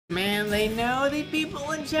Man, they know the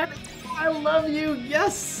people in chat. I love you.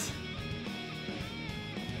 Yes.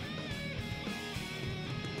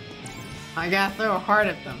 I gotta throw a heart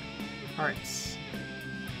at them. Hearts.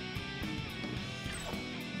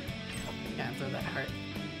 Gotta throw that heart.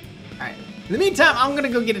 Alright. In the meantime, I'm gonna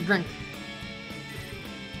go get a drink.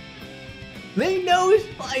 They know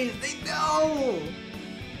Spice! They know!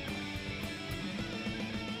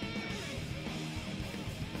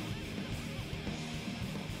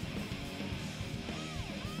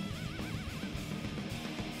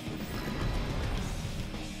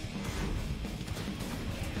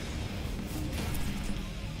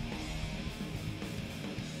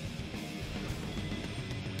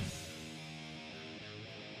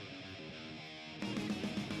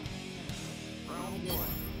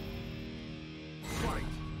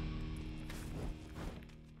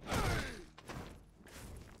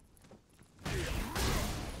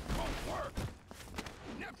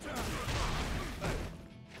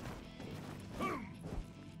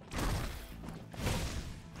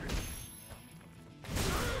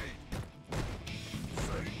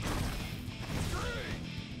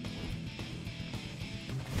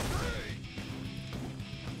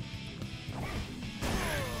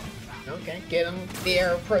 Okay, get him the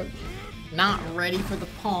air approach. Not ready for the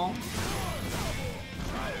palm.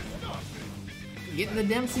 Getting the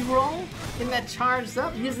Dempsey roll. Getting that charged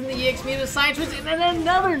up. Using the EX meter side switch. And then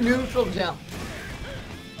another neutral jump.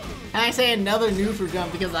 And I say another neutral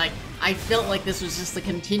jump because I felt like this was just a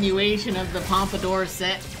continuation of the Pompadour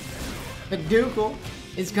set. But Hadookie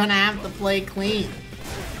is gonna have to play clean.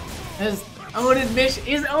 His own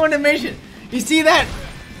admission. You see that?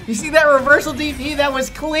 You see that reversal DP? That was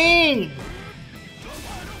clean!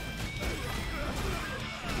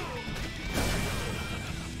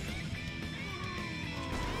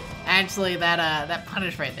 Actually, that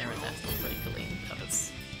punish right there was actually pretty clean.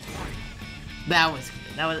 That was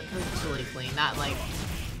clean. That was actually clean, not like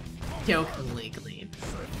jokingly clean.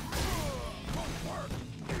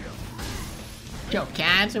 Yo,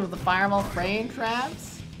 catch him with the fireball frame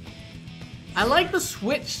traps. I like the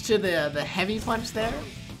switch to the heavy punch there.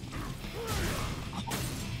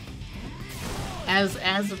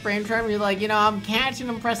 As the frame trap, you're like, you know, I'm catching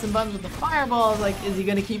him pressing buttons with the fireball. Like, is he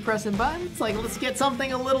gonna keep pressing buttons? Like, let's get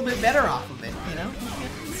something a little bit better off of it, you know?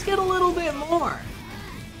 Let's get a little bit more.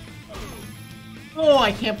 Oh,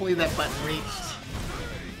 I can't believe that button reached.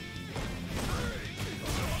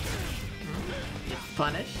 Get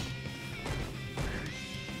punished.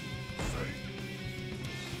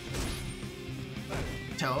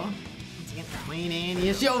 Toe. Once again, clean in.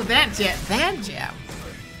 Yes, yo, that jab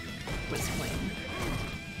was clean.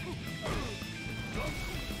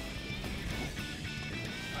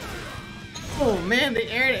 Oh man, the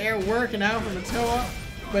air-to-air working out from Mataoja,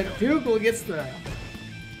 but Hadookie gets the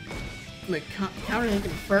counter hit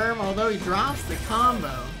confirm, although he drops the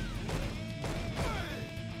combo.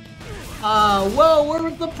 Whoa, where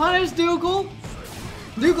was the punish, Hadookie?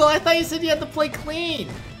 Hadookie, I thought you said you had to play clean.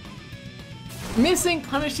 Missing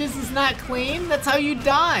punishes is not clean, that's how you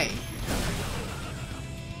die.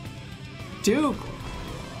 Hadookie.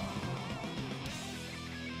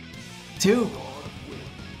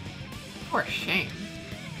 For shame.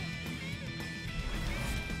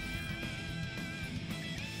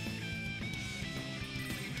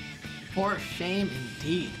 For shame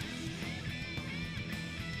indeed.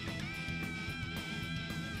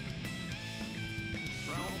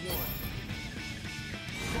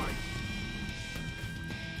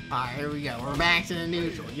 Alright, here we go. We're back to the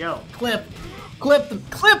neutral. Yo, clip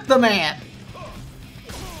the man!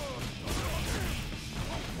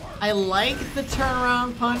 I like the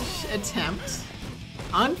turnaround punch attempt.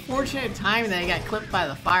 Unfortunate timing that he got clipped by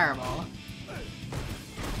the fireball.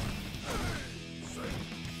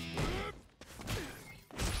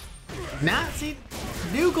 Now, see,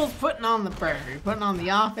 Hadookie's putting on the pressure, putting on the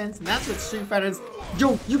offense, and that's what Street Fighter's.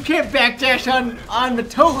 Yo, you can't backdash on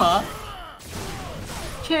Mataoja.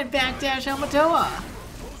 Can't backdash on Mataoja.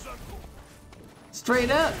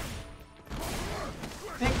 Straight up.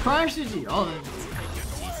 That crushes you. Oh,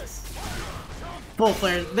 Jesus. Full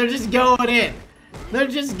flares. They're just going in. They're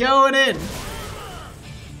just going in.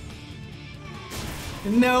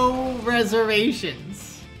 No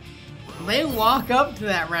reservations. They walk up to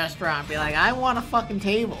that restaurant and be like, I want a fucking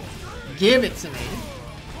table. Give it to me.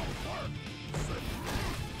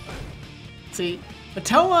 See,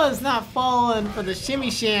 Mataoja is not falling for the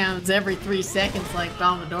shimmy shams every 3 seconds like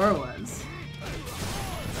Pompadour was.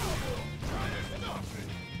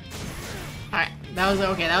 Alright, that was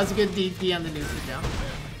okay. That was a good DP on the neutral jump.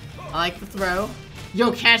 I like the throw.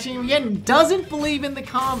 Yo, catching him again. Doesn't believe in the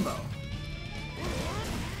combo.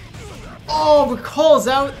 Oh, but calls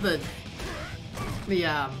out the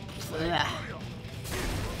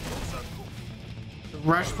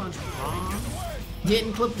rush punch wrong.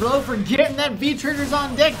 Getting clipped low for getting that V triggers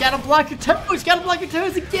on deck. Gotta block your toes. Gotta block your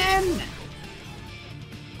toes again.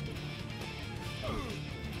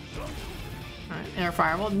 Alright, air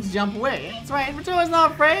fireball. Just jump away. That's right. Mataoja's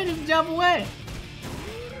not afraid. Just jump away.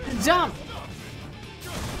 Just jump.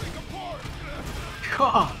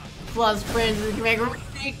 Oh, plus friends in the command group.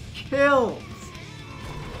 It kills.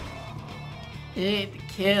 It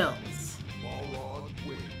kills.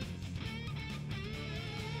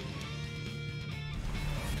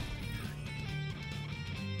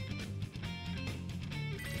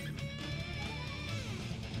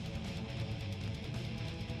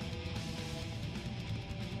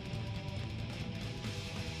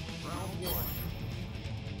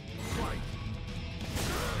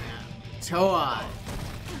 Mataoja.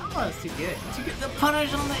 Oh, that's too good. Too good. The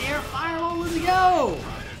punish on the air fireball. Let's go.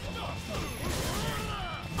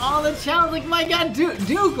 Oh, the challenge. Like, my God,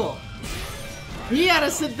 Dougal. You gotta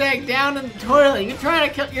sit back down in the toilet. You're trying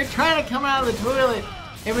to come out of the toilet,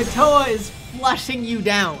 and Mataoja is flushing you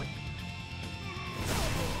down.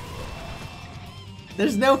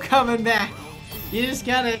 There's no coming back. You just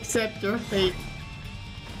gotta accept your fate.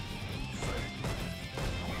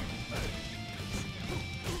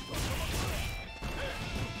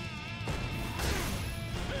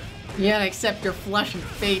 You gotta accept your flushing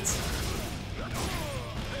fates.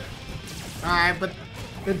 Alright, but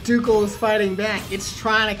the Dougal is fighting back. It's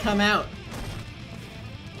trying to come out.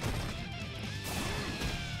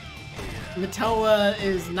 Mataoja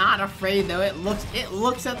is not afraid though. It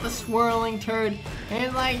looks at the swirling turd and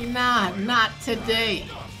it's like, nah, not today.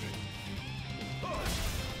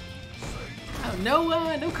 Oh,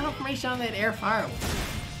 no confirmation on that air fireball.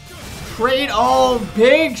 Trade, oh,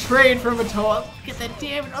 big trade for Mataoja. Look at that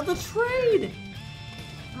damage on the trade.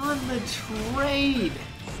 On the trade.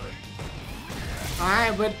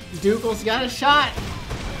 Alright, but Dougal's got a shot.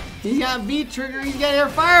 He's got V trigger, he's got air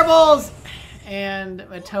fireballs. And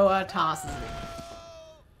Mataoja tosses it.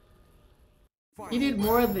 He did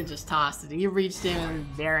more than just toss it. He reached in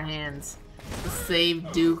with bare hands to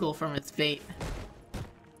save Dougal from its fate.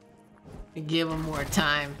 And give him more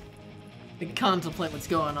time to contemplate what's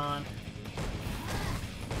going on.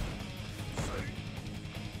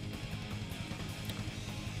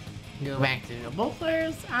 Go back to both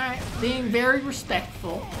players. Alright, being very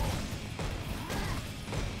respectful.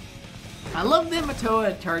 I love that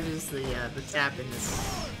Mataoja charges the tap in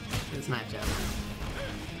this matchup.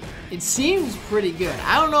 It seems pretty good.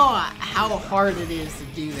 I don't know how hard it is to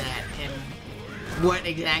do that and what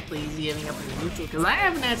exactly he's giving up in the neutral, because I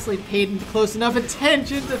haven't actually paid close enough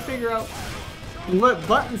attention to figure out what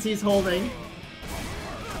buttons he's holding.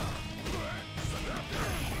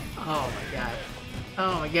 Oh my god.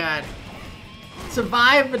 Oh my god.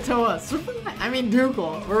 Survive, Mataoja. Survive. I mean,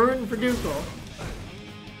 Dougal. We're rooting for Dougal.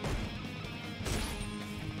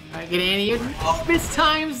 Alright, get Annie. Oh, this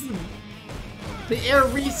times the air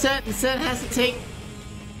reset instead has to take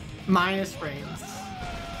minus frames.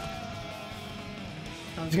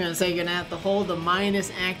 I was gonna say you're gonna have to hold the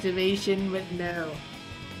minus activation, but no.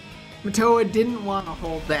 Mataoja didn't want to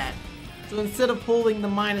hold that. So instead of holding the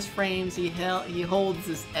minus frames, he holds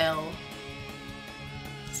this L.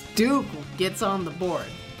 Dougal gets on the board.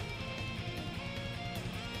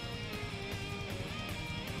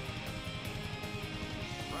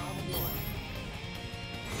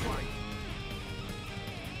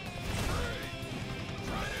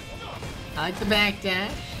 I like the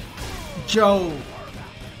backdash. Joe.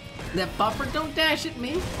 That buffer, don't dash at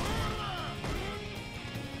me.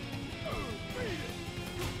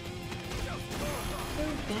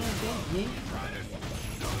 Don't dash at me.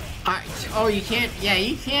 Alright, oh, you can't, yeah,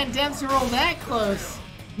 you can't density roll that close.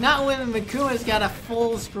 Not when Makuma's got a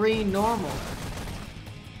full screen normal.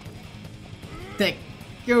 That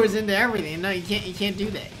goes into everything. No, you can't do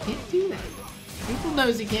that. You can't do that. People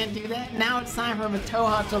knows you can't do that. Now it's time for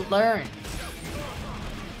Mataoja to learn.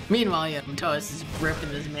 Meanwhile, yeah, Mataoja's just ripping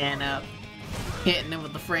this man up. Hitting him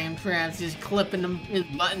with the frame traps, just clipping him, his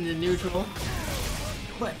buttons in neutral.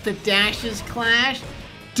 But the dashes clash.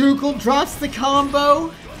 Dougal drops the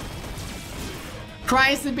combo.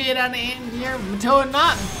 Tries to beat on the end here. Mataoja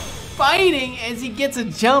not fighting as he gets a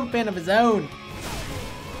jump in of his own.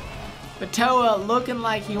 Mataoja looking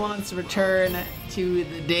like he wants to return to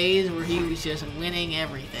the days where he was just winning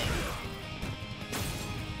everything.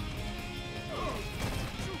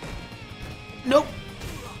 Nope.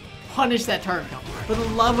 Punish that target combo. For the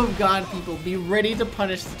love of God, people, be ready to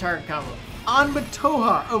punish the target combo. On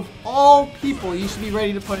Mataoja, of all people, you should be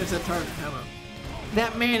ready to punish that target combo.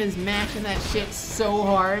 That man is mashing that shit so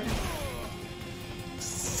hard.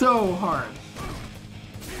 So hard.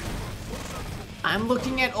 I'm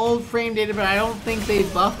looking at old frame data, but I don't think they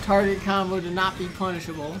buffed target combo to not be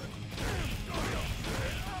punishable.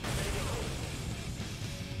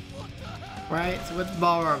 Right, so what's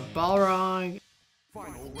Balrog? Balrog.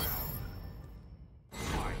 Final round.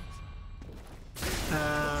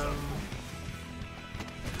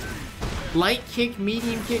 Light kick,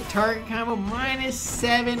 medium kick, target combo,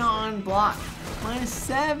 -7 on block.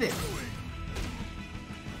 -7.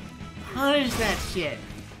 Punish that shit.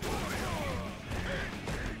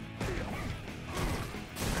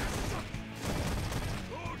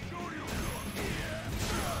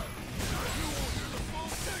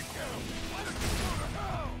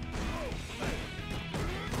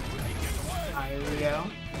 Here we go.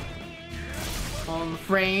 On the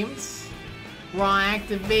frames. Raw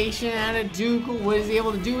activation out of Hadookie. What is he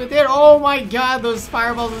able to do with it? Oh my god, those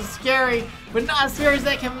fireballs are scary. But not as scary as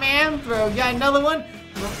that command throw. Got another one?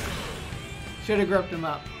 Should have gripped him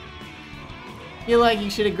up. Feel like you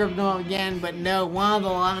should have gripped him up again, but no. Wanted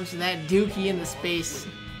to launch that Dookie into space.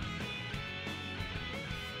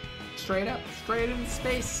 Straight up. Straight into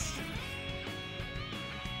space.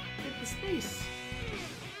 Into space.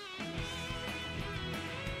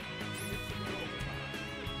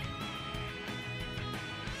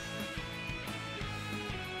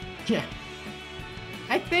 Yeah.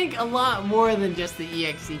 I think a lot more than just the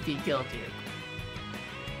EXCP killed you.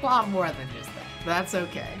 A lot more than just that. That's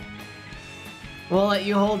okay. We'll let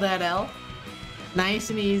you hold that L. Nice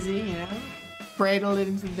and easy, you know? Cradle it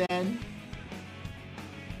into bed.